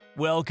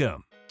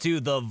Welcome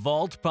to the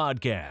Vault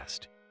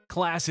Podcast,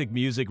 classic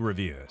music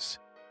reviews,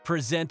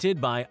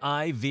 presented by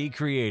IV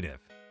Creative.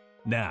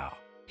 Now,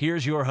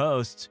 here's your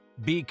hosts,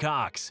 B.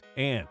 Cox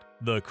and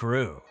the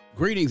crew.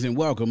 Greetings and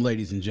welcome,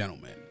 ladies and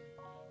gentlemen,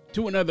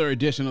 to another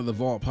edition of the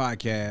Vault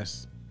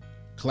Podcast,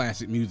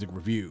 classic music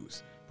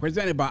reviews,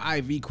 presented by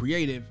IV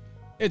Creative.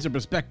 It's a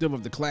perspective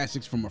of the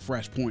classics from a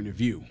fresh point of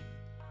view.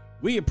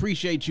 We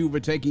appreciate you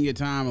for taking your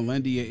time and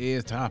lending your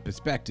ears to our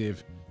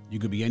perspective. You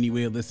could be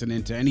anywhere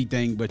listening to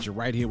anything, but you're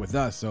right here with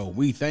us, so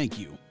we thank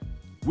you.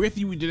 With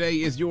you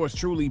today is yours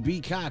truly, B.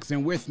 Cox,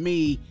 and with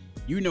me,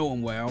 you know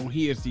him well.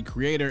 He is the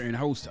creator and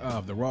host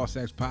of the Raw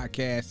Sex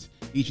Podcast.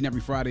 Each and every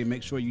Friday,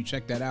 make sure you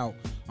check that out.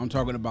 I'm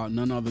talking about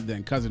none other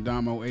than Cousin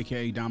Damo,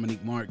 a.k.a.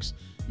 Dominique Marks.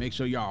 Make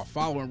sure y'all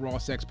following Raw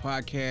Sex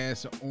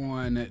Podcast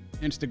on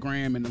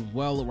Instagram and as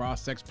well Raw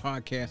Sex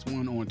Podcast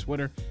 1 on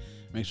Twitter.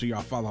 Make sure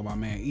y'all follow my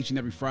man. Each and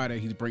every Friday,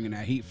 he's bringing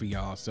that heat for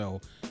y'all. So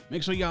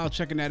make sure y'all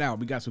checking that out.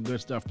 We got some good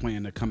stuff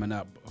planned coming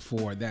up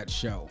for that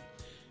show.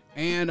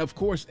 And of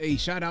course, a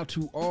shout out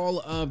to all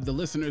of the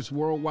listeners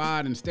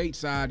worldwide and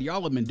stateside.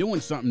 Y'all have been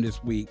doing something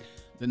this week.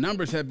 The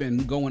numbers have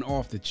been going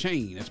off the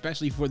chain,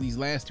 especially for these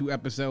last two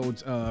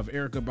episodes of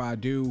Erykah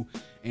Badu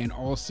and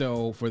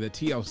also for the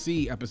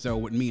TLC episode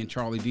with me and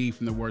Charlie D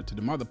from the Word to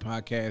the Mother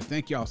podcast.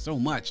 Thank y'all so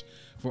much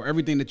for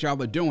everything that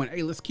y'all are doing.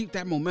 Hey, let's keep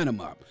that momentum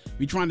up.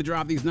 We trying to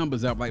drive these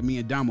numbers up like me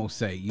and Damo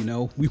say, you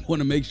know. We want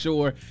to make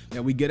sure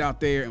that we get out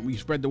there and we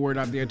spread the word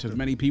out there to as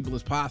many people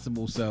as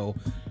possible so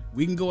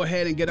we can go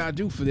ahead and get our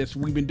due for this.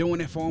 We've been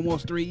doing it for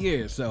almost 3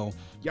 years, so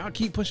y'all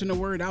keep pushing the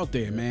word out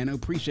there, man. I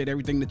appreciate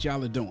everything that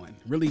y'all are doing.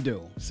 Really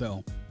do.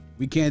 So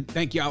we can't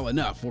thank y'all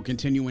enough for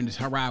continuing this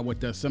ride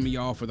with us. Some of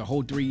y'all for the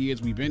whole 3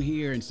 years we've been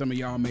here, and some of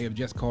y'all may have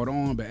just caught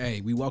on, but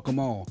hey, we welcome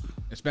all,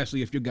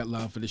 especially if you got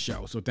love for the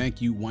show. So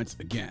thank you once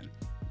again.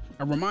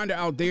 A reminder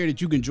out there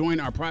that you can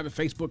join our private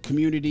Facebook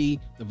community,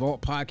 the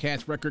Vault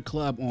Podcast Record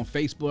Club on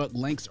Facebook.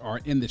 Links are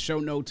in the show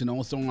notes and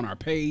also on our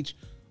page.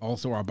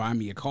 Also, our Buy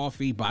Me a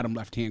Coffee, bottom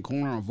left-hand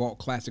corner on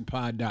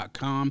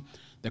vaultclassicpod.com.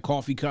 The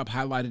coffee cup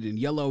highlighted in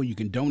yellow. You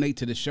can donate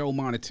to the show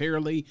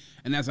monetarily.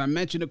 And as I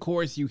mentioned, of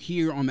course, you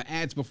hear on the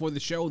ads before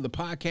the show, the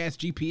podcast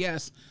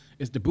GPS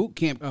is the boot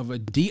camp of a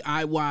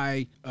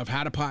DIY of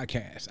how to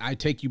podcast. I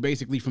take you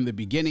basically from the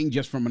beginning,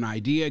 just from an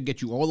idea,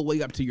 get you all the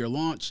way up to your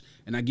launch,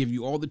 and I give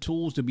you all the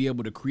tools to be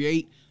able to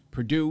create,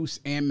 produce,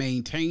 and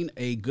maintain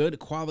a good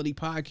quality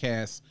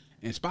podcast.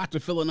 And spots are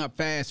filling up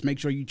fast. Make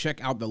sure you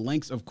check out the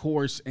links, of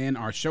course, in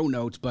our show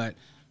notes. But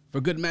for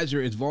good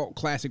measure, it's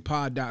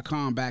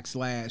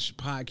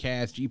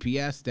vaultclassicpod.com/podcast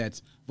GPS.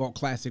 That's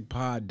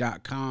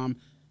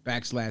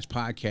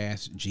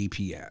vaultclassicpod.com/podcast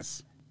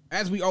GPS.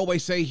 As we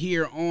always say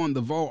here on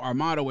The Vault, our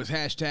motto is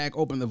hashtag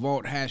open the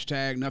vault,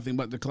 hashtag nothing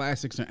but the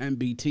classics or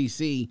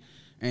MBTC.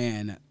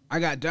 And I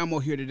got Damo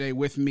here today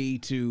with me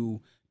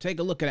to take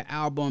a look at an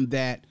album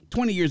that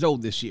 20 years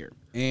old this year.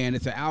 And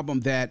it's an album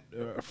that,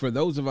 for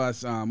those of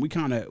us, we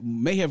kind of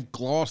may have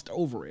glossed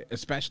over it,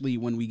 especially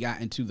when we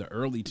got into the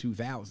early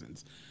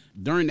 2000s.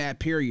 During that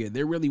period,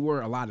 there really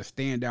were a lot of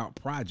standout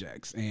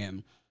projects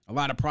and a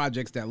lot of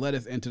projects that led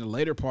us into the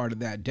later part of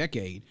that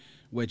decade,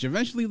 which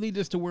eventually leads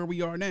us to where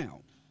we are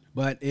now.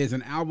 But is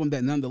an album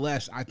that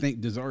nonetheless, I think,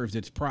 deserves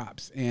its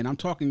props. And I'm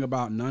talking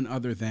about none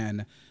other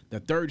than the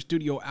third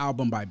studio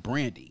album by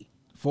Brandy,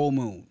 Full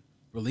Moon,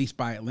 released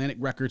by Atlantic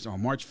Records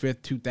on March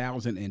 5th,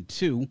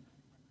 2002.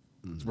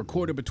 It's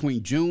recorded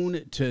between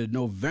June to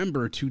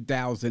November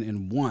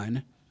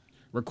 2001.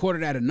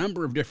 Recorded at a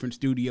number of different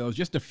studios,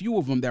 just a few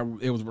of them that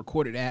it was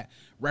recorded at: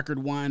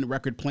 Record One,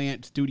 Record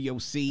Plant, Studio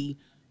C,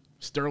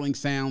 Sterling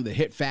Sound, The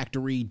Hit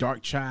Factory,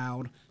 Dark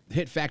Child, The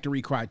Hit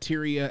Factory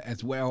Criteria,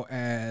 as well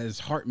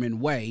as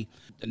Hartman Way.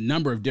 A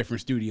number of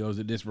different studios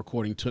that this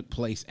recording took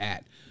place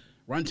at.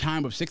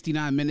 Runtime of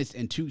 69 minutes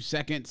and 2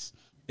 seconds.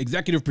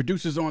 Executive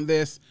producers on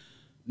this,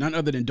 none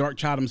other than Dark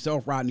Child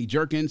himself, Rodney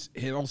Jerkins,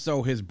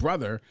 also his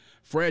brother,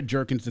 Fred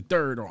Jerkins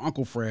III, or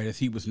Uncle Fred as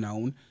he was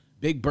known,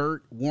 Big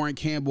Bert, Warren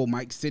Campbell,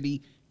 Mike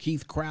City,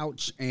 Keith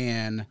Crouch,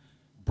 and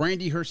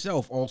Brandy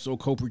herself also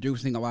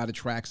co-producing a lot of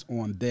tracks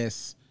on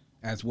this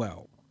as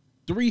well.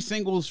 3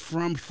 singles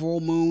from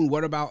Full Moon,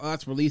 What About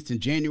Us, released in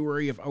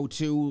January of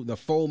 2002. The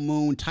Full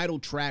Moon title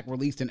track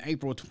released in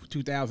April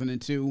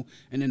 2002.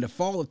 And in the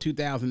fall of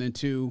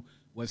 2002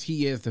 was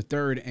He Is, the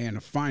third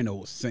and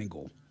final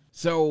single.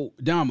 So,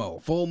 Damo,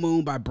 Full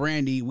Moon by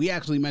Brandy, we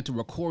actually meant to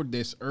record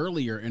this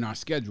earlier in our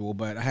schedule,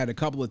 but I had a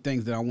couple of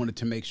things that I wanted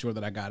to make sure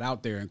that I got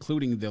out there,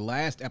 including the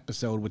last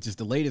episode, which is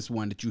the latest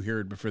one that you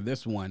heard before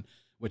this one,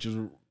 which is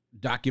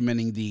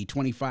documenting the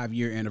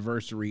 25-year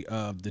anniversary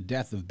of the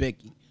death of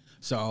Biggie.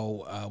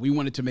 So, we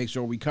wanted to make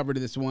sure we covered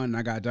this one, and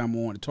I got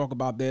Damo on to talk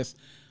about this.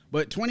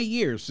 But 20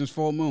 years since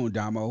Full Moon,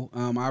 Damo,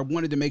 I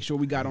wanted to make sure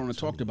we got on and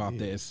talked about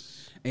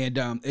this. And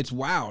it's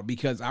wild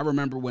because I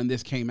remember when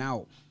this came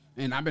out,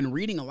 And I've been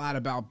reading a lot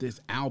about this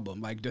album.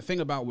 Like, the thing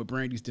about with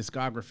Brandy's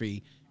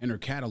discography and her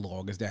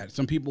catalog is that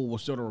some people will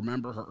sort of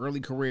remember her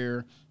early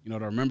career, you know,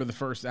 to remember the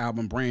first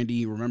album,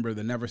 Brandy, remember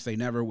the Never Say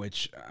Never,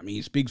 which, I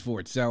mean, speaks for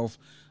itself.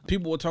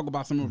 People will talk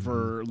about some of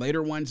her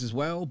later ones as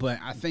well, but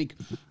I think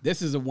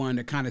this is the one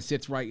that kind of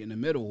sits right in the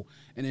middle.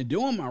 And in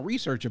doing my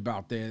research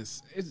about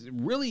this, it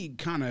really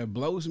kind of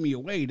blows me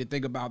away to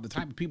think about the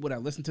type of people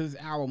that listen to this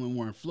album and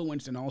were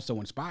influenced and also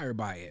inspired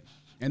by it.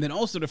 And then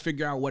also to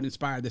figure out what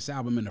inspired this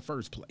album in the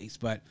first place.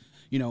 But,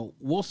 you know,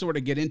 we'll sort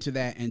of get into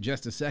that in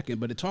just a second.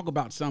 But to talk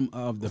about some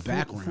of the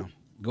background.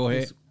 Go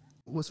ahead.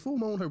 Was Full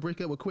Moon her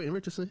breakup with Quentin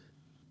Richardson?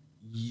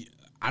 Yeah,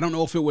 I don't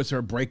know if it was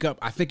her breakup.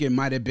 I think it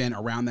might have been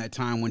around that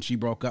time when she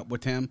broke up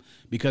with him.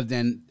 Because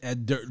then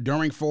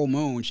during Full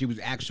Moon, she was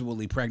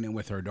actually pregnant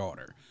with her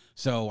daughter.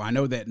 So I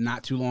know that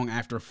not too long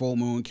after Full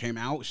Moon came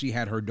out, she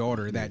had her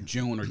daughter that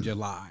June or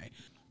July.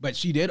 But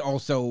she did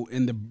also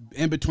in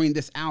between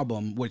this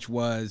album, which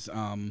was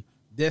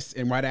this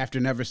and right after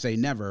Never Say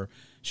Never,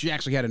 she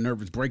actually had a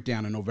nervous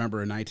breakdown in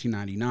November of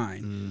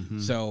 1999.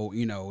 So,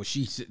 you know,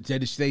 she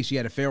said she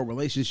had a failed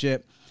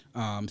relationship,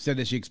 said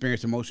that she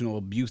experienced emotional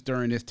abuse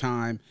during this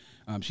time.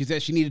 She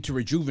said she needed to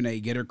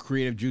rejuvenate, get her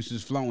creative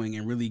juices flowing,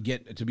 and really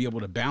get to be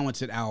able to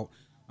balance it out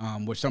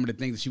with some of the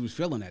things that she was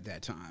feeling at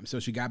that time. So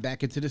she got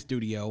back into the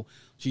studio.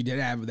 She did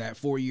have that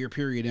 4-year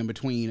period in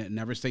between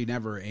Never Say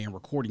Never and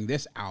recording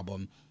this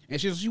album. And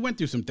she went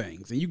through some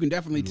things, and you can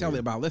definitely tell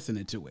it by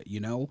listening to it,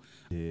 you know?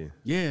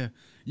 Yeah.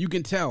 You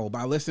can tell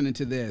by listening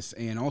to this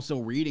and also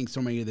reading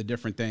so many of the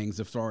different things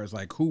as far as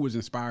like who was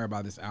inspired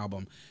by this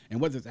album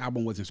and what this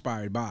album was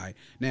inspired by.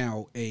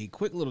 Now, a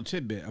quick little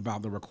tidbit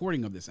about the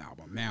recording of this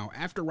album. Now,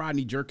 after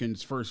Rodney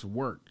Jerkins first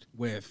worked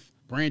with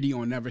Brandy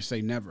on Never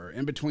Say Never.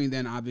 In between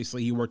then,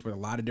 obviously, he worked with a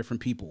lot of different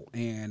people.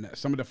 And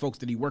some of the folks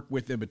that he worked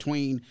with in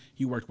between,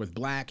 he worked with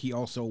Black. He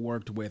also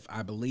worked with,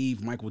 I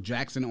believe, Michael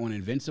Jackson on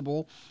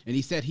Invincible. And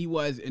he said he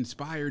was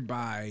inspired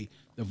by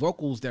the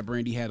vocals that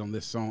Brandy had on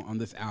this song, on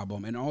this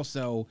album, and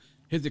also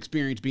his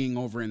experience being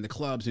over in the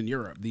clubs in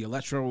Europe, the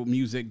electro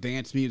music,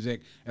 dance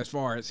music, as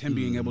far as him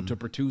being able to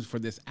produce for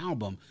this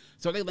album.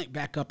 So they linked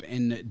back up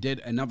and did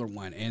another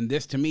one. And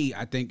this, to me,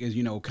 I think is,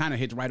 you know, kind of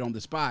hits right on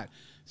the spot.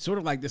 Sort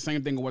of like the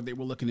same thing of what they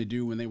were looking to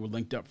do when they were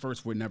linked up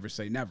first with Never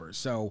Say Never.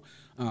 So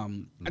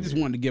I just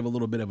wanted to give a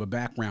little bit of a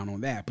background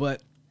on that.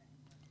 But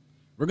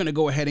we're going to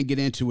go ahead and get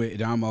into it,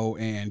 Damo,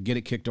 and get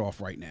it kicked off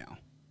right now.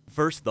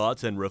 First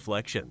thoughts and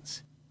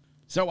reflections.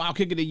 So I'll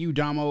kick it to you,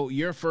 Damo.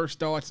 Your first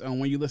thoughts on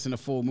when you listen to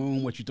Full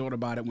Moon, what you thought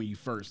about it when you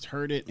first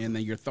heard it, and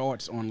then your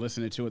thoughts on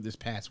listening to it this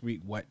past week,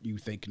 what you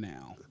think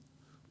now.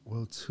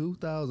 Well,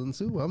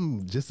 2002,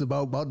 I'm just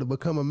about to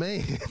become a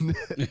man,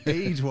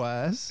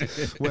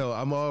 age-wise. Well,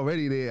 I'm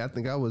already there. I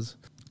think I was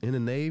in the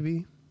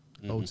Navy,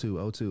 02,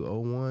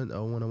 01, I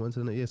went to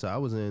the Navy. Yeah, so I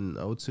was in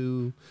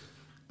 02.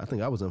 I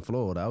think I was in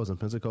Florida. I was in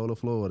Pensacola,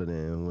 Florida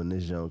then when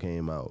this joint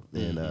came out.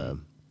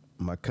 And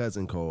my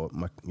cousin called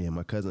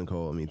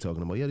me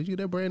talking about, did you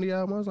get that Brandy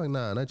album? I was like,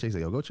 nah. And that chick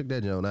said, go check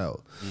that joint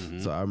out.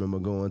 So I remember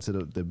going to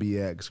the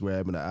BX,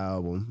 grabbing the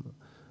album.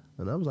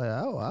 And I was like,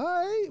 oh, all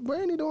right,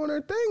 Brandy doing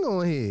her thing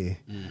on here.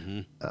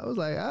 I was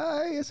like, all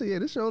right. I said, yeah,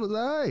 this show is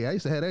all right. I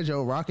used to have that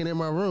joint rocking in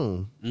my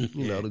room.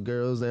 You know, the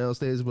girls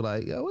downstairs were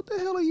like, yo, what the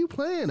hell are you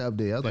playing up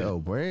there? I was like, oh,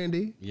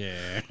 Brandy.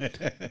 Yeah.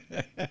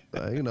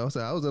 You know, so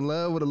I was in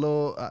love with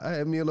I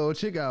had me a little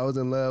chick I was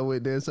in love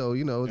with then. So,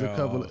 you know,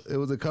 it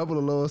was a couple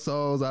of little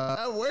songs.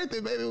 I'm worth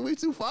it, baby. We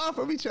too far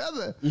from each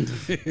other.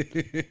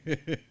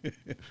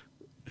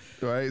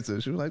 Right, so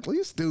she was like, well,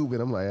 you stupid.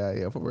 I'm like,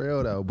 yeah, for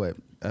real though. But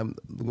I'm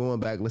going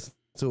back, listening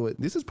to it.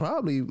 This is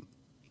probably,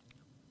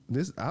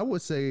 I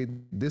would say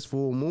this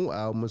Full Moon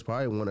album is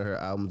probably one of her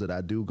albums that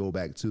I do go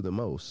back to the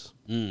most.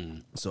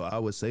 So I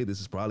would say this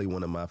is probably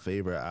one of my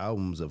favorite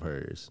albums of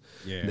hers.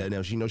 Yeah.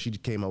 Now, she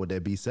came out with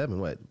that B7,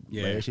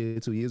 last year,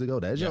 2 years ago?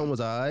 That joint was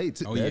all right.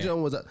 That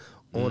joint was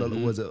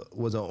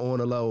was on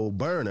a low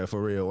burner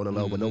for real, on a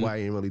low, but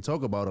nobody didn't really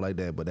talk about it like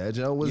that. But that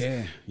joint was,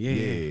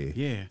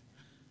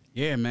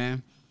 Yeah,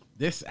 man.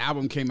 This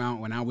album came out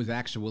when I was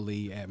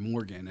actually at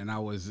Morgan, and I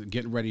was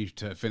getting ready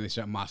to finish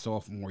up my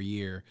sophomore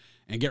year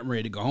and getting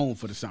ready to go home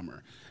for the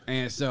summer.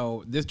 And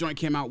so this joint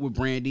came out with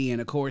Brandy,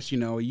 and of course, you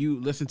know, you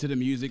listen to the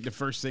music, the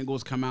first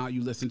singles come out,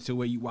 you listen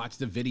to it, you watch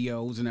the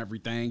videos and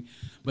everything.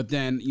 But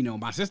then, you know,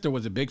 my sister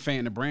was a big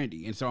fan of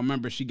Brandy, and so I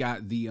remember she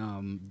got the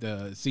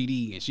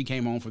CD, and she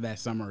came home for that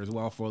summer as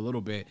well for a little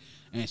bit,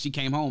 and she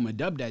came home and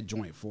dubbed that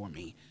joint for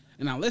me.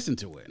 And I listened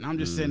to it, and I'm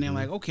just sitting there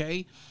like,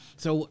 okay.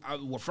 So,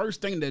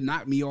 first thing that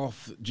knocked me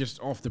off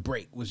the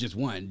break was just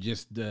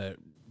the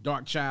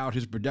Dark Child,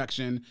 his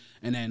production,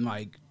 and then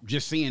like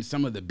just seeing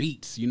some of the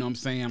beats, you know what I'm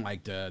saying?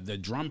 Like the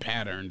drum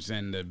patterns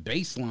and the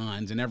bass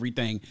lines and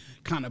everything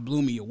kind of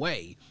blew me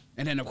away.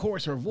 And then of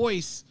course her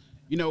voice,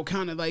 you know,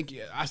 kind of like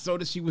I saw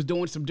that she was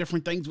doing some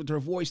different things with her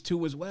voice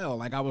too as well.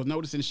 Like I was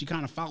noticing she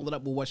kind of followed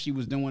up with what she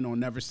was doing on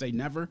Never Say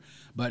Never,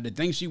 but the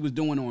thing she was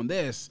doing on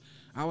this,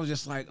 I was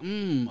just like,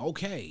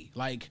 okay,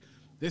 like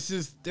this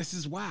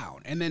is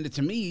wild. And then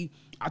to me,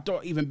 I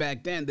thought even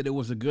back then that it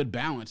was a good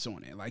balance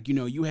on it. Like, you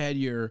know, you had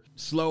your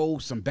slow,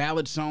 some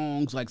ballad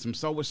songs, like some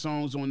soul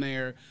songs on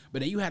there,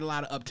 but then you had a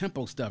lot of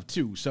up-tempo stuff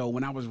too. So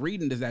when I was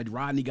reading this, that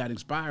Rodney got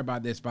inspired by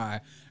this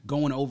by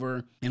going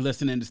over and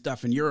listening to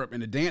stuff in Europe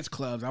in the dance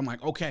clubs, I'm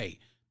like, okay,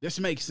 this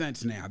makes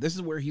sense now. This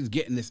is where he's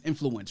getting this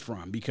influence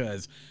from,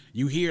 because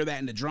you hear that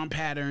in the drum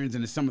patterns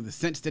and some of the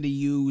synths that he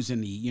used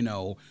and the, you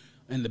know,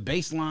 and the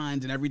bass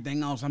lines and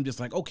everything else. I'm just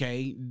like,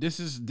 okay,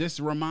 this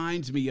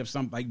reminds me of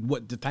something like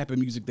what the type of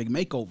music they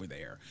make over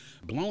there.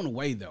 Blown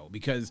away though,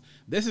 because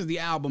this is the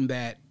album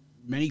that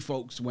many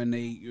folks,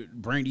 when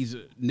Brandy's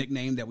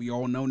nickname that we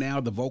all know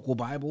now, the Vocal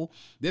Bible,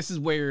 this is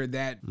where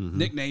that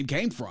nickname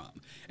came from.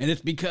 And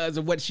it's because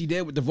of what she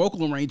did with the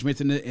vocal arrangements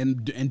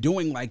and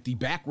doing like the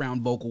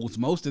background vocals,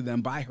 most of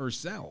them by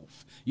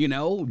herself, you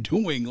know,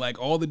 doing like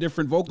all the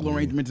different vocal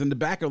arrangements in the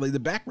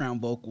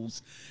background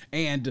vocals.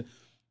 And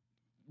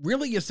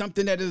really is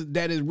something that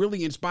is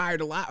really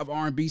inspired a lot of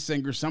R&B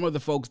singers, some of the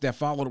folks that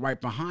followed right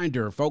behind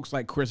her, folks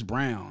like Chris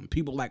Brown,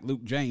 people like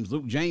Luke James.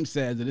 Luke James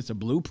says that it's a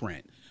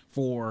blueprint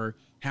for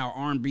how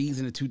R&B's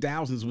in the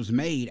 2000s was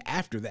made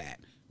after that,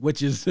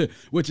 which is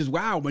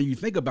wild when you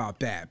think about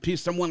that.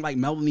 Someone like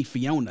Melanie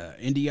Fiona,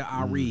 India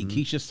Arie,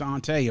 Keisha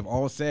Sante have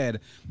all said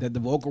that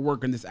the vocal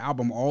work in this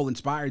album all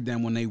inspired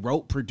them when they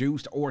wrote,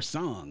 produced, or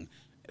sung.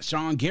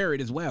 Sean Garrett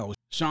as well.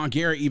 Sean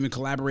Garrett even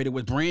collaborated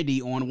with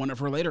Brandy on one of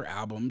her later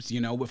albums, you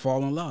know, with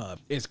Fall in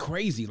Love. It's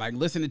crazy, like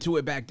listening to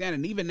it back then,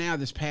 and even now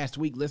this past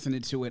week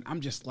listening to it,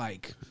 I'm just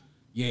like,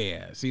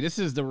 yeah. See, this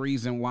is the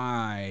reason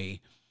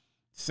why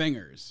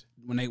singers,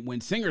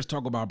 when singers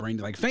talk about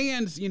Brandy, like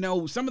fans, you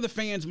know, some of the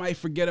fans might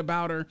forget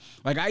about her.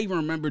 Like I even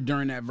remember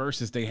during that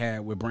versus they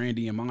had with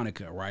Brandy and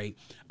Monica, right?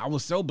 I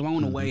was so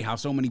blown away how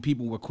so many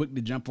people were quick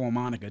to jump on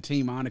Monica,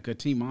 team Monica,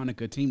 team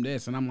Monica, team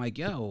this, and I'm like,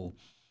 yo,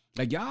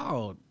 like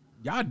y'all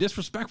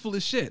disrespectful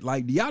as shit.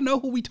 Like, do y'all know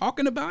who we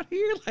talking about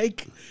here?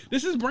 Like,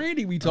 this is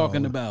Brandy we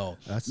talking about.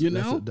 You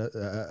know?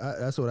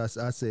 That's what I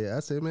said. I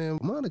said, man,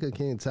 Monica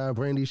can't tie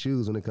Brandy's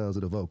shoes when it comes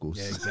to the vocals.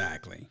 Yeah,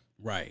 exactly.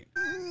 Right.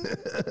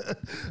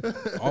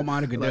 All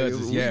Monica does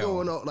is yell.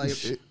 Going on, like,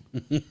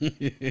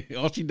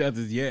 all she does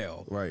is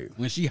yell. Right.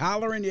 When she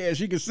hollering, yeah,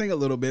 she can sing a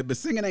little bit, but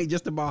singing ain't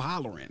just about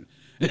hollering.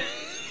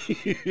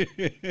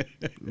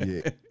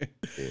 Yeah.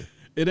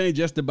 It ain't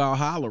just about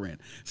hollering.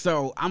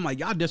 So I'm like,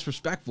 y'all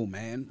disrespectful,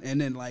 man.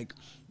 And then like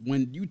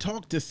when you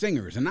talk to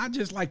singers, and not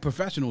just like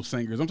professional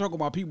singers, I'm talking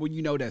about people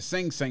you know that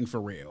sing for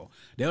real.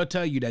 They'll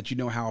tell you that you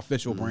know how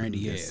official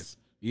Brandy is.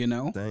 You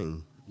know?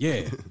 Dang.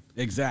 Yeah,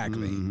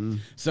 exactly.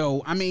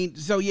 So, I mean,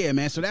 so yeah,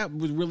 man. So that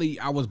was really,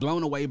 I was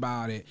blown away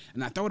by it.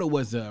 And I thought it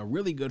was a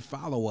really good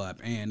follow-up.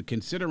 And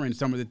considering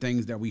some of the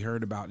things that we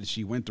heard about that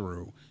she went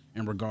through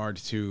in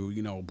regards to,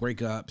 you know,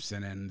 breakups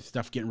and then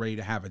stuff getting ready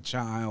to have a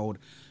child,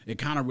 it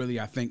kind of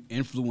really, I think,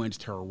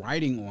 influenced her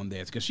writing on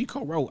this. Because she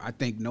co-wrote, I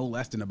think, no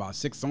less than about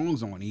 6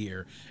 songs on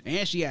here.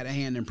 And she had a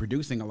hand in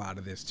producing a lot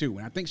of this, too.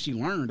 And I think she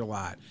learned a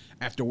lot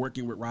after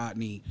working with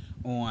Rodney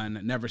on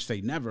Never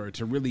Say Never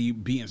to really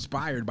be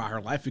inspired by her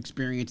life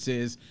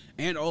experiences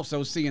and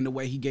also seeing the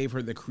way he gave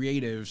her the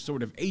creative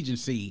sort of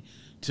agency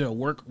to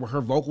work with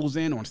her vocals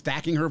on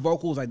stacking her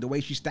vocals, like the way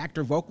she stacked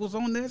her vocals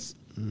on this.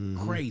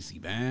 Crazy,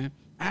 man.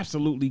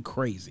 Absolutely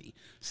crazy.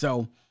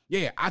 So,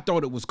 yeah, I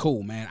thought it was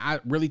cool, man. I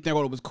really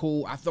thought it was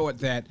cool. I thought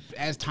that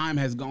as time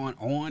has gone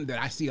on,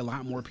 that I see a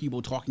lot more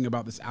people talking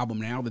about this album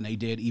now than they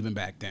did even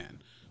back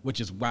then, which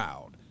is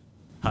wild.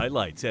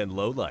 Highlights and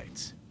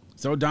lowlights.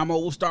 So, Damo,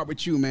 we'll start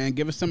with you, man.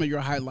 Give us some of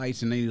your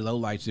highlights and any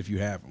lowlights if you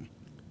have them.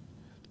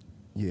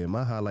 Yeah,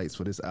 my highlights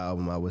for this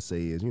album, I would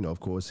say, is, you know, of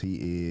course, he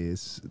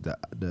is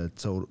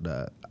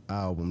the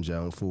album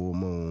John Full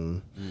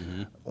Moon.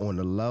 On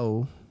the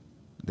low,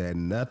 that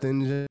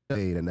Nothing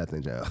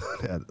John,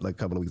 like a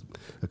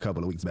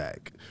couple of weeks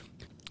back.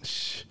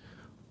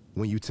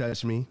 When You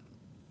Touch Me,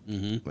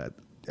 but,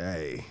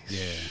 hey,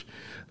 yeah,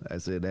 I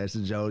said that's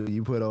the joke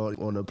you put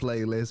on the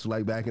playlist,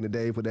 like back in the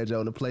day. Put that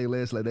joke on the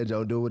playlist, let that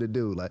joke do what it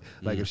do. Like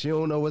if she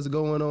don't know what's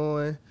going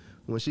on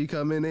when she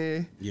come in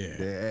there, yeah,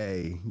 then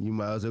hey, you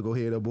might as well go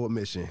ahead and abort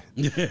mission.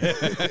 We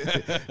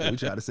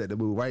try to set the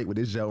mood right with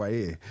this joke right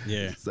here.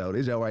 Yeah. So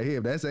this joke right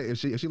here, if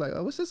she like,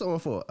 oh, what's this on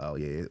for? Oh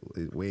yeah,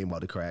 we ain't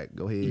about to crack.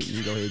 Go ahead,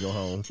 you go ahead, go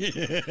home.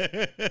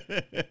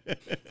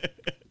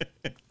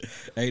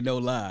 Hey, no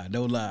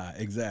lie,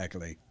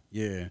 exactly.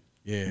 Yeah.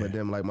 Yeah. But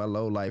then, like, my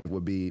low light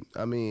would be,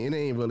 I mean, it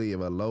ain't really a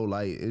low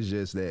light. It's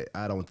just that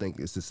I don't think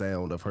it's the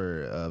sound of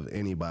her, of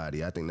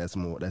anybody. I think that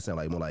sounds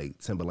like more like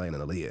Timberland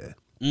and Aaliyah.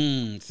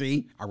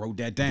 See, I wrote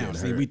that down.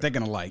 See, we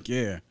thinking alike.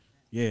 Yeah,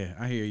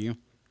 I hear you.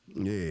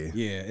 Yeah.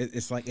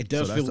 It's like, it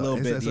does feel a little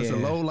bit. It's a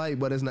low light,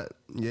 but it's not.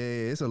 Yeah,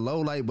 it's a low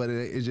light, but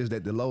it's just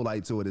that the low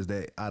light to it is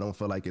that I don't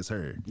feel like it's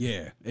her.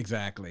 Yeah,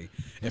 exactly.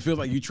 It feels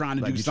like you're trying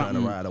to like do you're something.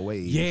 Trying to ride a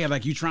wave. Yeah,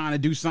 like you're trying to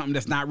do something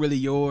that's not really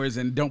yours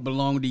and don't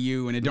belong to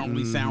you, and it don't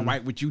really sound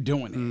right with you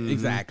doing it.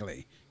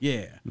 Exactly.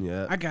 Yeah.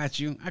 I got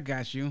you.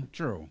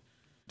 True.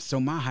 So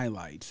my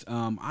highlights,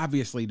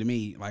 obviously to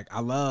me, like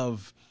I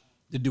love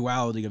the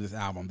duality of this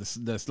album,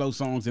 the slow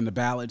songs and the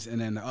ballads,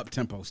 and then the up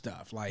tempo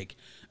stuff. Like,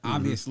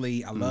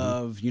 obviously, I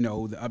love, you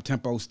know, the up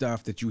tempo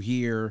stuff that you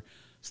hear,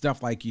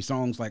 stuff like your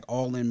songs like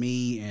All in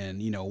Me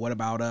and, you know, What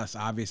About Us,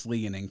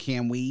 obviously, and then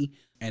Can We,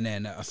 and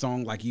then a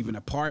song like Even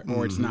Apart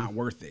or It's Not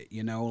Worth It,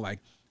 you know, like.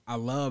 I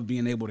love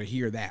being able to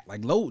hear that.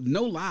 Like, no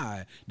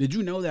lie. Did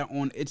you know that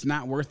on It's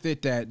Not Worth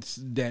It, that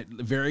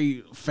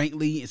very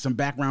faintly some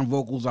background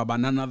vocals are by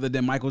none other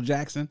than Michael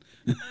Jackson?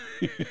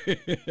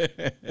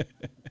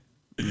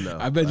 No,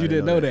 I bet you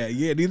didn't know that.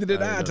 Yeah, neither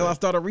did I until I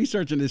started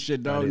researching this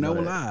shit, dog. No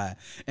lie.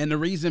 And the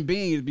reason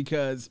being is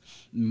because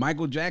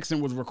Michael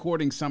Jackson was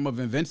recording some of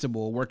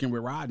Invincible, working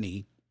with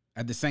Rodney,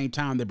 at the same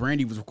time that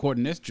Brandy was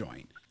recording this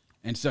joint.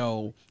 And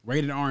so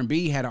Rated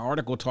R&B had an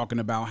article talking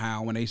about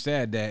how when they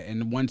said that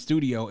in one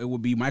studio, it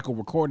would be Michael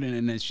recording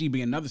and then she'd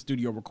be in another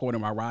studio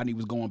recording while Rodney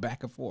was going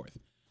back and forth.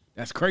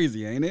 That's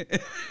crazy, ain't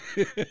it?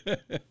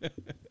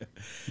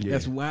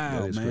 That's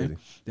wild, man.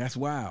 Crazy. That's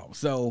wild.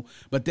 So,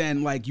 but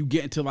then like you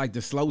get into like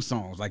the slow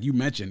songs, like you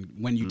mentioned,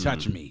 When You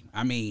Touch Me.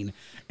 I mean,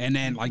 and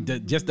then like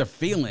just the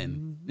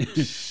feeling,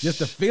 just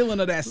the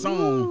feeling of that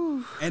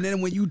song. And then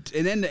when you,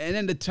 and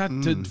then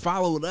to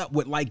follow it up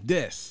with Like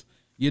This.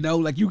 You know,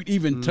 like you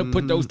even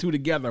put those two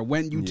together.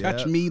 When you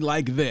touch me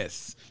like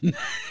this.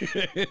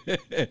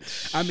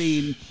 I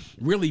mean,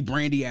 really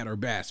Brandy at her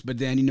best. But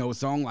then, you know, a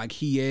song like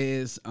He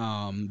Is,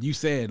 you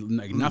said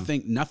like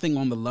nothing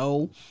on the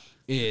Low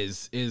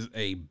is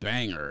a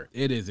banger.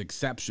 It is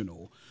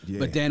exceptional. Yeah,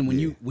 but then when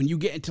you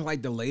get into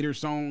like the later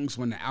songs,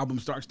 when the album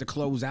starts to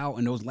close out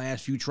and those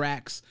last few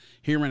tracks,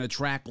 hearing a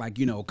track like,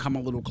 you know, Come a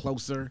Little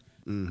Closer,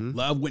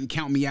 Love Wouldn't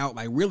Count Me Out,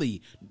 like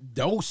really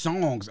those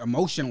songs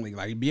emotionally,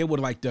 like be able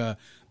to like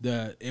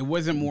it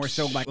wasn't more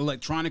so like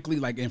electronically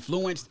like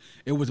influenced,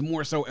 it was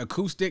more so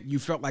acoustic. You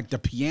felt like the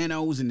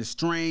pianos and the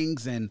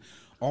strings and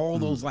all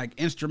those like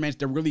instruments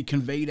that really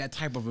convey that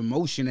type of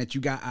emotion that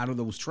you got out of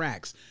those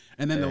tracks.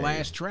 And then the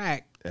last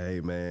track,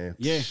 hey man,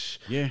 yeah,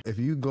 if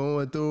you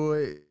going through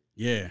it,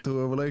 through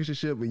a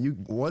relationship,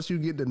 and once you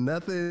get to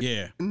nothing,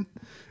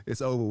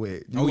 it's over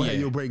with. You have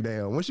your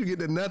breakdown. Once you get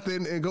to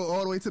nothing and go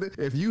all the way to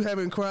if you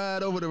haven't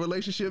cried over the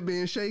relationship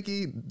being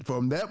shaky,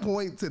 from that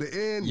point to the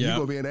end, you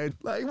gonna be in there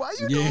like, why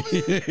you doing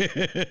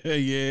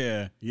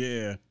me?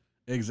 Yeah,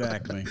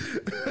 exactly.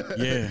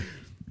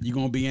 You're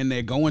gonna be in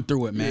there going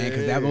through it, man,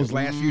 because those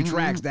last few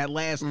tracks, that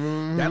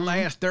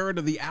last third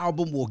of the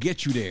album will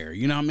get you there.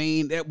 You know what I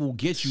mean? That will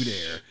get you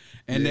there.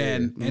 And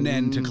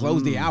then to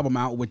close the album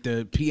out with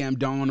the PM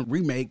Dawn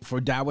remake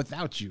for Die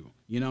Without You.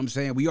 You know what I'm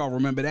saying? We all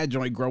remember that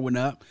joint growing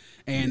up.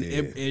 And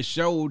it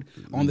showed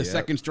on the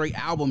second straight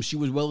album, she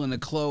was willing to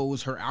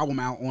close her album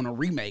out on a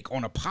remake,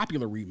 on a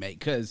popular remake.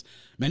 Because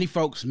many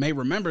folks may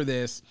remember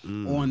this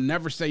on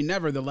Never Say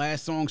Never. The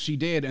last song she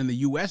did in the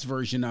U.S.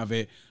 version of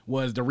it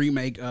was the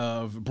remake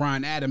of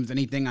Bryan Adams'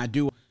 Anything I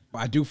Do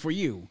For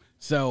You.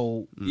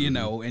 So, you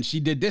know, and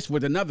she did this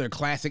with another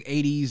classic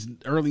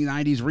 80s, early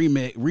 90s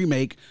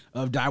remake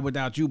of Die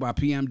Without You by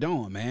PM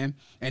Dawn, man.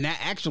 And that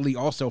actually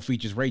also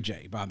features Ray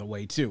J, by the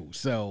way, too.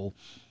 So,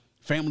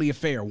 family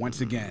affair once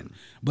again.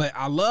 But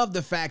I love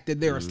the fact that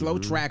there are slow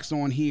tracks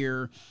on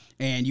here,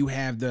 and you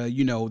have the,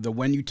 you know, the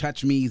When You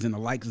Touch Me's and the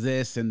Like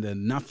This and the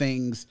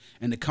Nothings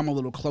and the Come a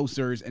Little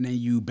Closers, and then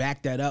you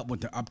back that up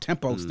with the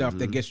up-tempo stuff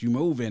that gets you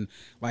moving,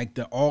 like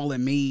the All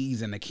in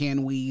Me's and the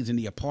Can We's and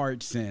the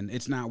Aparts and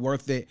It's Not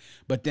Worth It.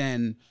 But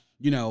then,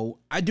 you know,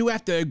 I do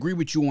have to agree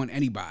with you on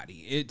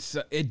Anybody.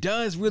 It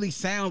does really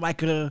sound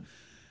like a...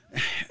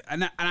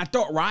 And I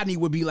thought Rodney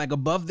would be like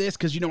above this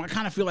because, you know, I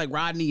kind of feel like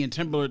Rodney and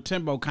Timbo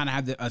kind of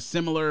have a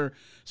similar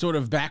sort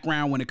of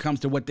background when it comes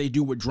to what they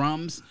do with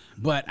drums.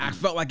 But I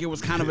felt like it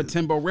was kind of a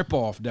Timbo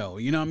ripoff, though.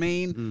 You know what I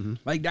mean?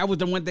 Like that was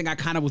the one thing I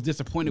kind of was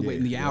disappointed with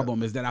in the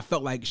album, is that I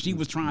felt like she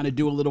was trying to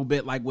do a little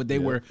bit like what they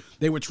were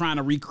trying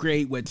to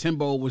recreate what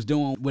Timbo was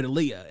doing with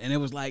Aaliyah, and it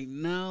was like,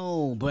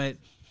 no, but.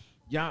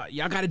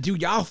 Y'all got to do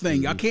y'all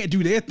thing. Y'all can't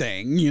do their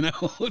thing, you know.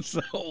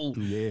 So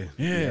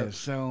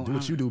So do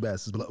what you do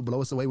best.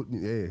 Blow us away.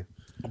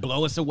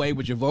 Blow us away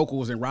with your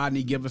vocals, and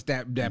Rodney give us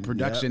that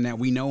production that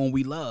we know and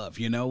we love,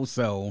 you know.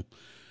 So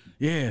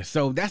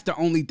so that's the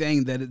only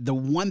thing the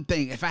one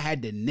thing, if I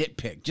had to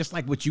nitpick, just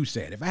like what you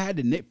said, if I had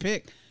to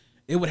nitpick,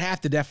 it would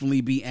have to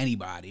definitely be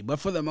Anybody. But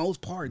for the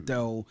most part,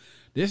 though,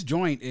 this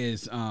joint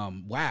is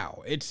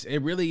wow.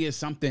 It really is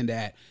something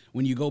that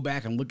when you go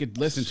back and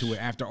listen to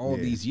it after all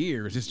these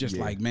years, it's just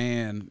like,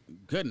 man,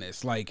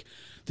 goodness, like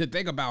to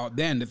think about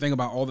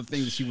all the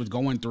things that she was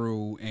going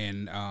through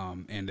and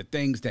the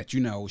things that,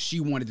 you know, she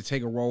wanted to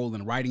take a role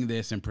in writing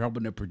this and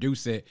helping to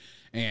produce it,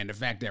 and the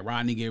fact that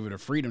Rodney gave her the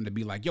freedom to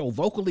be like,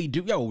 vocally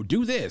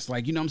do this,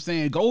 like, you know what I'm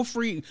saying, go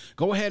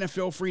ahead and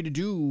feel free to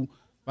do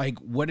like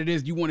what it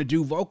is you want to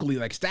do vocally,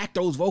 like stack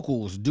those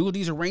vocals, do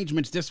these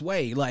arrangements this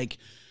way, like.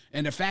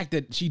 And the fact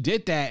that she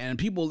did that and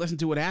people listened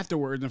to it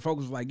afterwards and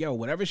folks was like, yo,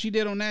 whatever she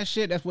did on that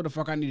shit, that's what the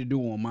fuck I need to do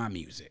on my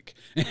music.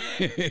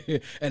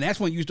 And that's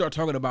when you start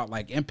talking about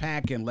like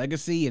impact and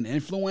legacy and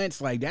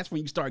influence. Like that's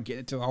when you start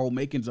getting to the whole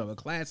makings of a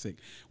classic.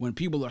 When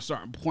people are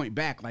starting to point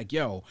back like,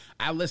 yo,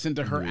 I listened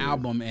to her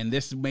album and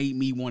this made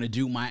me want to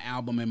do my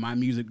album and my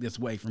music this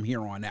way from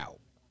here on out.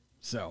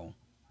 So,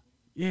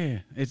 yeah,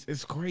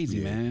 it's crazy,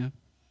 man.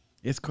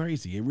 It's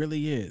crazy. It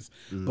really is.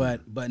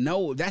 But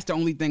no, that's the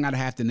only thing I'd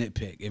have to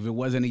nitpick. If it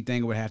was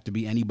anything, it would have to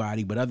be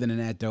anybody. But other than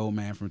that, though,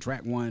 man, from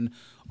track 1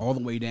 all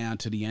the way down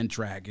to the end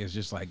track is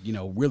just like, you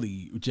know,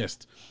 really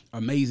just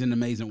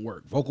amazing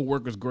work. Vocal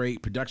work was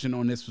great. Production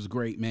on this was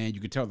great, man.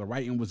 You could tell the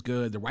writing was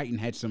good. The writing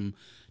had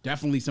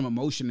definitely some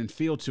emotion and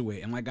feel to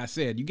it. And like I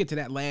said, you get to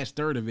that last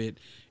third of it.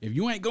 If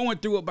you ain't going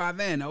through it by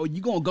then, oh,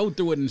 you gonna go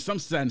through it in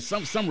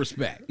some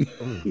respect.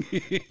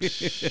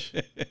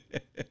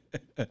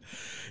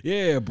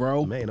 Yeah,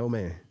 bro. Man, oh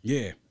man.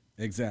 Yeah,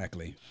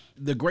 exactly.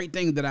 The great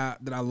thing that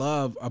I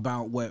love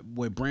about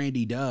what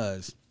Brandy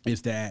does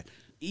is that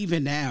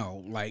even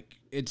now, like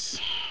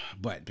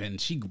when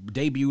she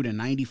debuted in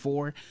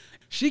 '94,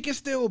 she can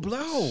still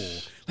blow.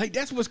 Like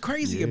that's what's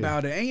crazy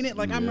about it, ain't it?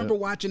 Like I remember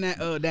watching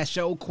that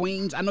show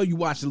Queens. I know you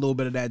watched a little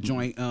bit of that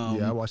joint.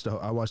 Yeah, I watched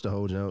the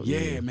whole joint.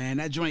 Yeah, man,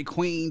 that joint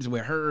Queens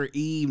with her,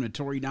 Eve,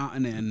 Notori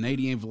Dalton, and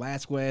Nadine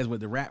Velasquez with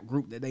the rap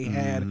group that they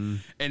had,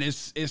 and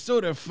it's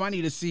sort of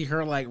funny to see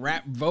her like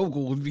rap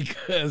vocals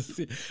because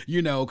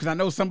because I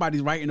know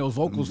somebody's writing those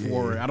vocals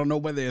for her. I don't know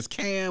whether it's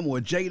Cam or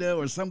Jada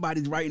or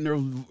somebody's writing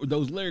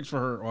those lyrics for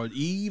her or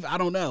Eve. I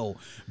don't know,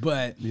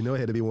 but it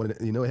had to be one.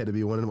 It had to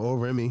be one of them or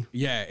Remy.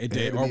 Yeah, it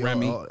did. Or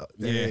Remy.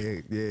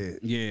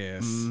 Yeah.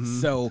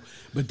 So,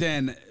 but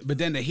then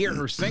to hear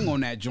her sing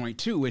on that joint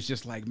too, it's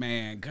just like,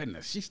 man,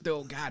 goodness, she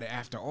still got it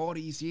after all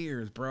these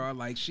years, bro.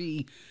 Like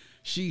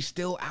she's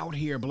still out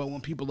here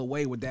blowing people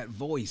away with that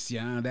voice.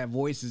 Yeah, that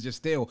voice is just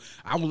still.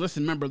 I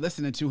remember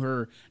listening to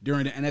her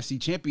during the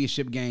NFC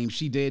Championship game.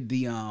 She did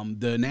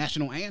the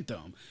national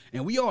anthem,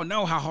 and we all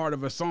know how hard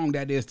of a song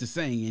that is to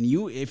sing. And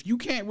if you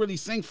can't really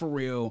sing for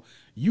real,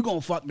 you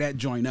gonna fuck that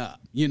joint up.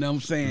 You know what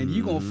I'm saying?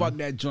 You gonna fuck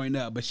that joint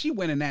up. But she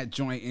went in that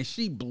joint and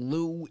she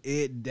blew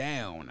it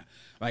down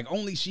like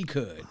only she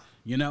could.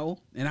 And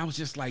I was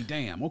just like,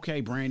 damn,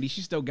 okay, Brandy, she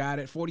still got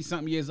it.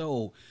 40-something years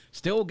old,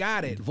 still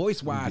got it,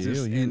 voice wise.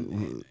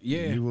 When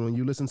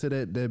you listen to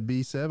that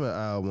B7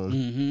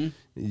 album,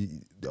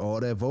 all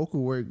that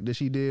vocal work that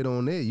she did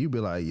on it, you be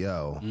like,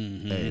 yo,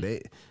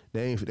 hey,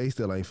 they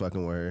still ain't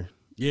fucking with her.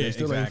 Yeah, they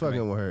still ain't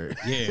fucking with her.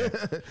 Yeah.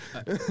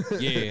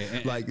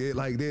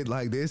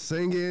 like they're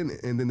singing,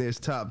 and then there's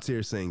top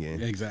tier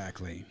singing.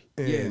 Exactly.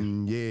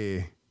 And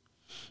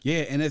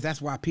Yeah, and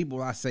that's why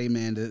I say,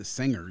 man, the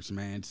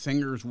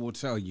singers will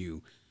tell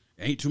you,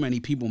 ain't too many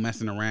people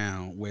messing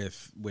around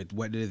with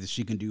what it is that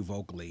she can do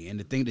vocally. And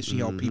the thing that she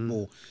helped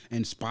people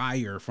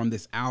inspire from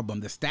this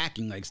album, the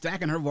stacking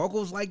her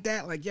vocals like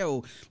that,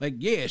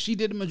 she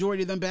did the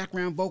majority of them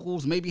background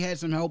vocals, maybe had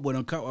some help with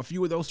a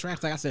few of those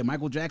tracks. Like I said,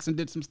 Michael Jackson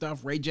did some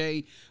stuff, Ray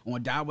J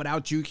on Die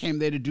Without You came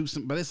there to do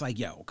some, but it's like,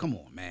 yo, come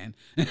on, man.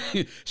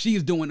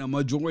 She's doing a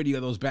majority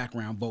of those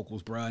background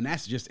vocals, bro, and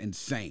that's just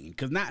insane,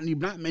 because not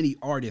many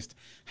artists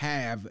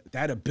have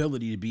that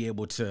ability to be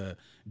able to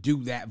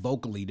do that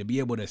vocally, to be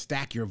able to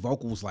stack your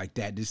vocals like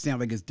that. It sounds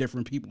like it's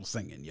different people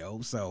singing,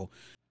 yo. So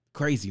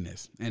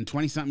craziness. And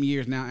 20-something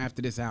years now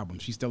after this album,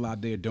 she's still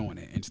out there doing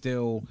it and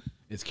still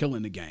is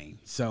killing the game.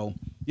 So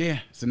yeah.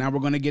 So now we're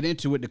going to get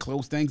into it to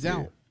close things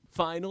out.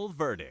 Final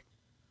verdict.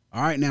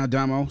 All right, now,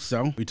 Damo.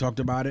 So we talked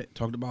about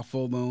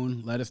Full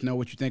Moon. Let us know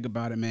what you think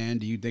about it, man.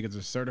 Do you think it's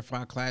a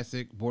certified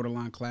classic,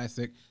 borderline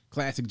classic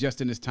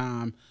just in its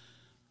time?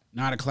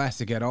 Not a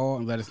classic at all.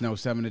 And let us know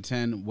 7 to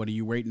 10. What are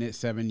you rating it?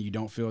 7, you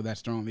don't feel that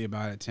strongly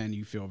about it. 10,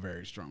 you feel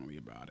very strongly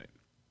about it.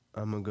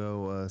 I'm going to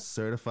go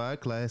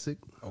certified classic.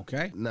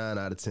 Okay. 9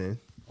 out of 10.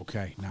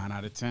 Okay, 9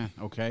 out of 10.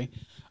 Okay.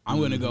 I'm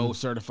going to go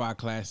certified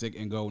classic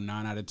and go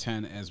 9 out of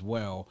 10 as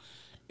well.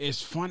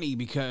 It's funny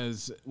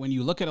because when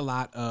you look at a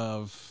lot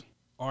of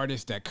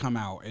artists that come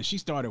out, and she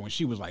started when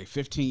she was like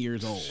 15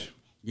 years old.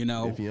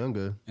 If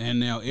younger. And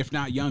now, if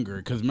not younger,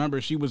 because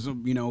remember, she was,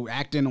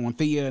 acting on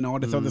Thea and all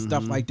this other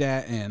stuff like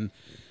that. And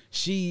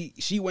she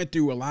went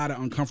through a lot of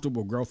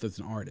uncomfortable growth as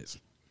an artist.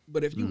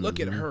 But if you look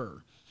at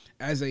her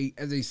as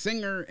a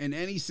singer, and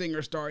any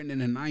singer starting in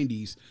the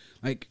 90s,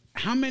 like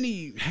how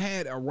many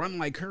had a run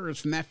like hers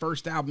from that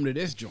first album to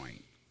this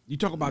joint? You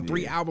talk about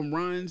 3 album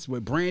runs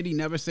with Brandy,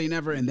 Never Say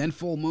Never, and then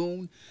Full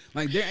Moon.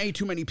 Like there ain't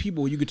too many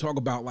people you could talk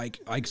about like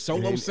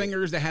solo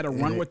singers that had a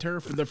run with her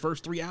for the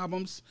first 3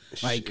 albums.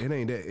 Like it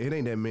ain't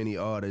that many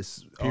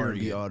artists,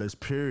 R&B artists.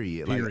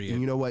 Period. Like,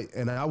 and you know what?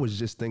 And I was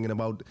just thinking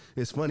about.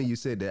 It's funny you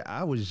said that.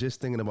 I was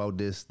just thinking about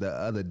this the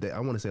other day. I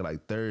want to say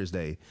like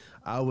Thursday.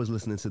 I was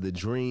listening to the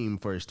Dream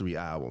first 3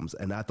 albums,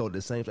 and I thought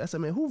the same. I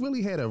said, man, who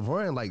really had a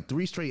run like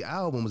 3 straight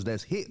albums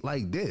that's hit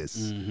like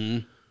this?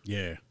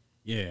 Yeah.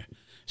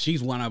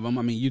 she's one of them.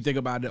 I mean, you think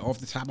about it off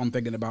the top, I'm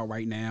thinking about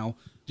right now,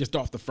 just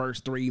off the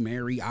first three,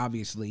 Mary,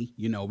 obviously.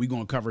 You know, we're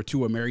going to cover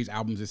 2 of Mary's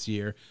albums this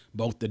year,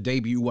 both the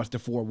debut, What's the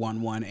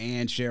 411,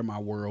 and Share My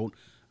World.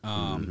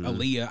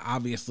 Aaliyah,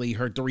 obviously,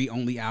 her 3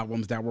 only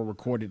albums that were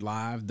recorded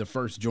live. The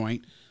first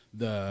joint,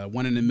 the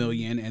 1 in a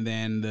Million, and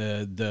then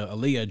the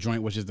Aaliyah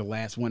joint, which is the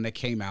last one that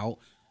came out.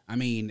 I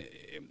mean,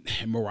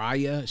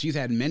 Mariah, she's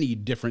had many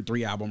different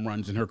 3-album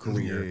runs in her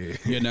career,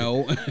 you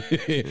know.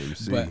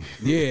 But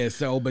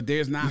but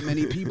there's not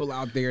many people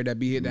out there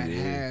that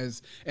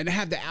has and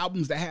have the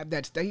albums that have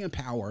that staying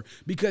power,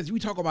 because we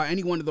talk about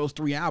any one of those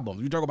 3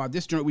 albums. We talk about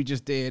this joint we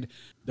just did,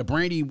 the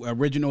Brandy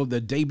original,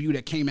 the debut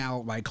that came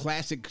out, like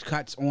classic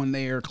cuts on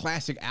there,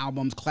 classic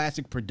albums,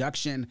 classic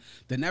production,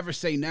 the Never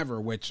Say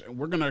Never, which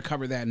we're going to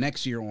cover that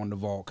next year on the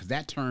Vault, because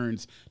that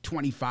turns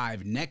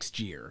 25 next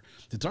year.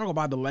 To talk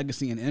about the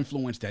legacy and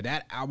influence that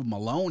album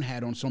alone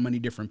had on so many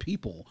different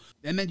people.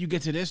 And then you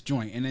get to this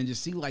joint and then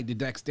just see like the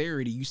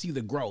dexterity, you see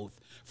the growth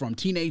from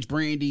teenage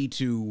Brandy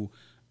to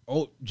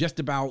just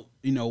about,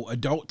 you know,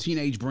 adult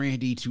teenage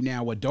Brandy to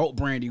now adult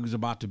Brandy who's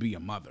about to be a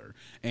mother.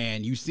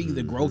 And you see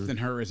the growth in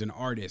her as an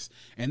artist.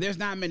 And there's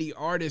not many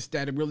artists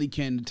that really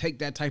can take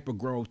that type of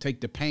growth,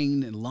 take the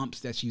pain and lumps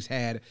that she's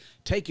had,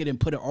 take it and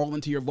put it all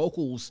into your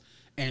vocals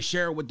and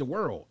share it with the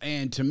world.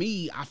 And to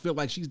me, I feel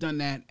like she's done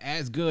that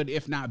as good,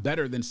 if not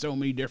better, than so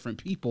many different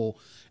people.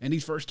 And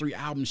these first 3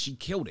 albums, she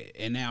killed it.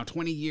 And now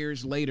 20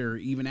 years later,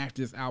 even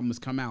after this album has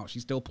come out,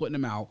 she's still putting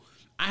them out.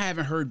 I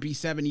haven't heard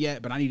B7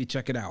 yet, but I need to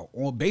check it out.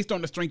 Well, based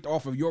on the strength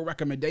off of your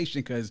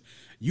recommendation, because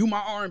you my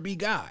R&B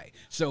guy.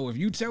 So if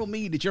you tell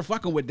me that you're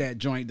fucking with that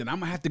joint, then I'm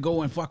going to have to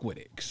go and fuck with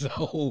it.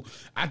 So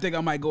I think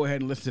I might go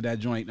ahead and listen to that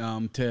joint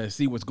to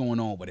see what's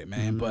going on with it,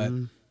 man. But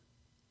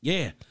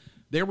yeah,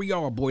 there we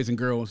are, boys and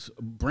girls.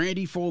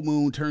 Brandy Full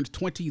Moon turns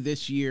 20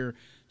 this year.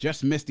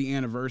 Just missed the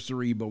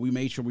anniversary, but we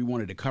made sure we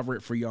wanted to cover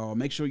it for y'all.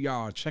 Make sure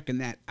y'all are checking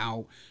that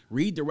out.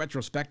 Read the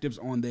retrospectives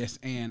on this,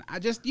 and I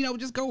just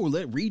go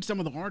read some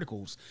of the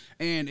articles.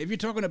 And if you're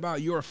talking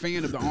about you're a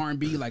fan of the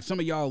R&B, like some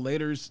of y'all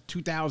later's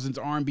 2000s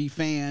R&B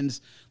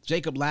fans,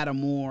 Jacob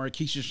Lattimore,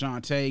 Keisha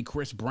Shantae,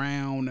 Chris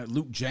Brown,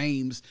 Luke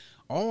James,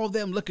 all of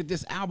them look at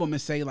this album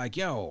and say like,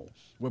 yo,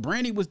 what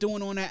Brandy was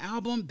doing on that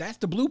album, that's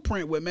the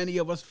blueprint what many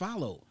of us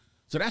follow.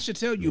 So that should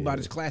tell you about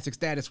his classic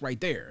status right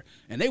there.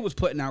 And they was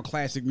putting out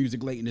classic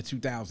music late in the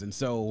 2000s.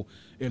 So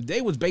if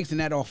they was basing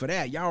that off of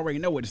that, y'all already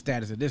know what the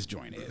status of this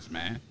joint is,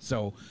 man.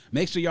 So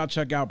make sure y'all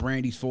check out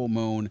Brandy's Full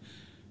Moon.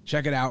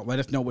 Check it out. Let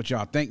us know what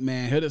y'all think,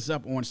 man. Hit us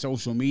up on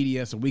social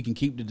media so we can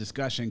keep the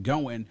discussion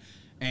going.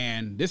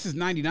 And this is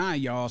 99,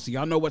 y'all. So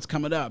y'all know what's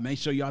coming up. Make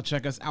sure y'all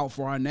check us out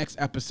for our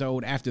next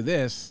episode after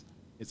this.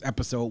 It's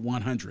episode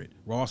 100.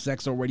 Raw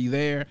Sex already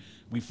there.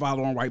 We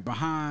follow on right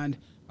behind.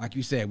 Like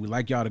you said, we'd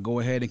like y'all to go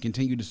ahead and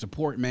continue to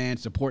support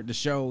the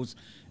shows,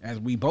 as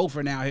we both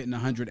are now hitting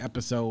 100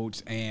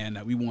 episodes, and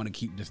we want to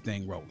keep this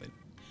thing rolling.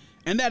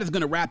 And that is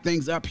going to wrap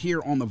things up here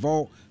on The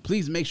Vault.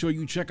 Please make sure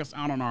you check us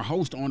out on our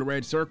host on the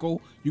Red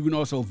Circle. You can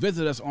also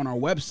visit us on our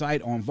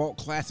website on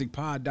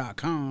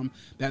vaultclassicpod.com.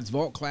 That's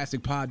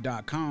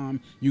vaultclassicpod.com.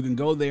 You can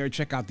go there,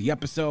 check out the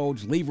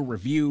episodes, leave a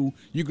review.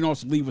 You can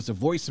also leave us a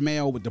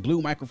voicemail with the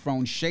blue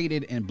microphone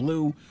shaded in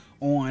blue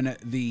on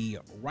the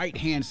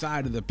right-hand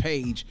side of the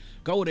page.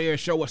 Go there,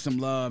 show us some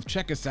love,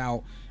 check us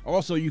out.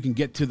 Also, you can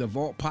get to the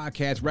Vault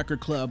Podcast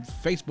Record Club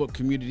Facebook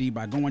community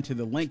by going to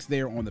the links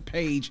there on the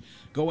page.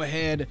 Go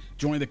ahead,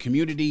 join the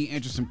community,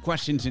 answer some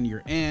questions, and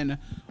you're in.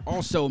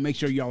 Also, make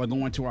sure y'all are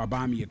going to our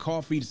Buy Me a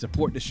Coffee to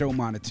support the show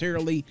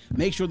monetarily.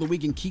 Make sure that we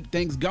can keep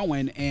things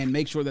going and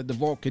make sure that the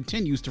Vault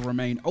continues to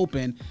remain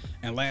open.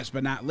 And last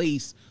but not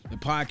least, the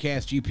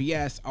Podcast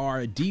GPS,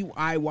 our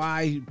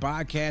DIY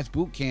podcast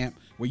boot camp,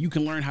 where you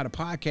can learn how to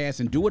podcast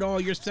and do it all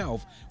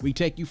yourself. We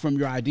take you from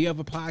your idea of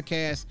a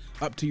podcast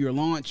up to your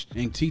launch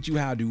and teach you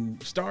how to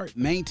start,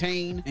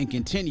 maintain, and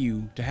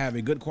continue to have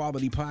a good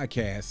quality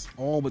podcast,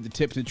 all with the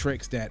tips and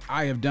tricks that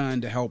I have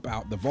done to help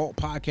out the Vault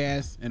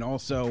Podcast and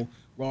also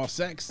Raw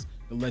Sex,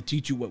 to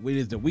teach you what it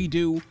is that we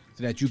do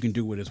so that you can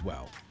do it as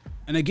well.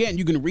 And again,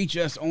 you can reach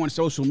us on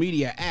social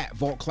media at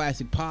Vault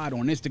Classic Pod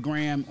on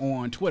Instagram,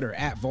 on Twitter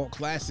at Vault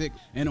Classic,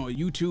 and on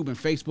YouTube and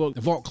Facebook,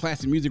 the Vault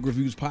Classic Music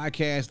Reviews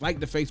Podcast. Like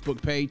the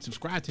Facebook page,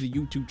 subscribe to the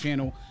YouTube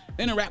channel,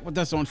 interact with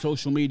us on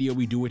social media.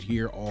 We do it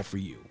here all for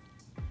you.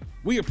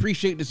 We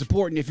appreciate the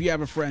support, and if you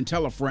have a friend,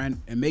 tell a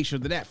friend, and make sure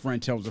that that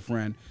friend tells a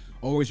friend.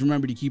 Always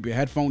remember to keep your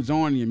headphones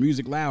on and your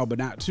music loud, but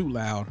not too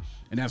loud.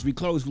 And as we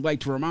close, we'd like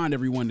to remind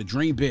everyone to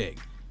dream big,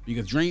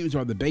 because dreams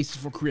are the basis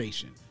for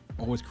creation.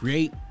 Always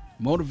create,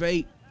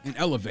 motivate, and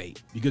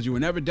elevate, because you were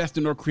never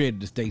destined or created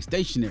to stay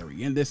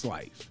stationary in this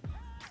life.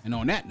 And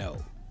on that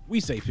note, we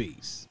say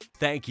peace.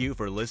 Thank you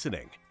for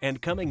listening and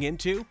coming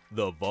into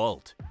The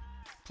Vault.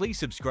 Please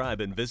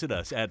subscribe and visit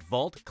us at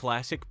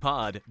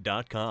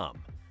vaultclassicpod.com.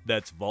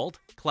 That's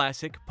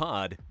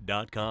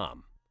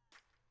vaultclassicpod.com.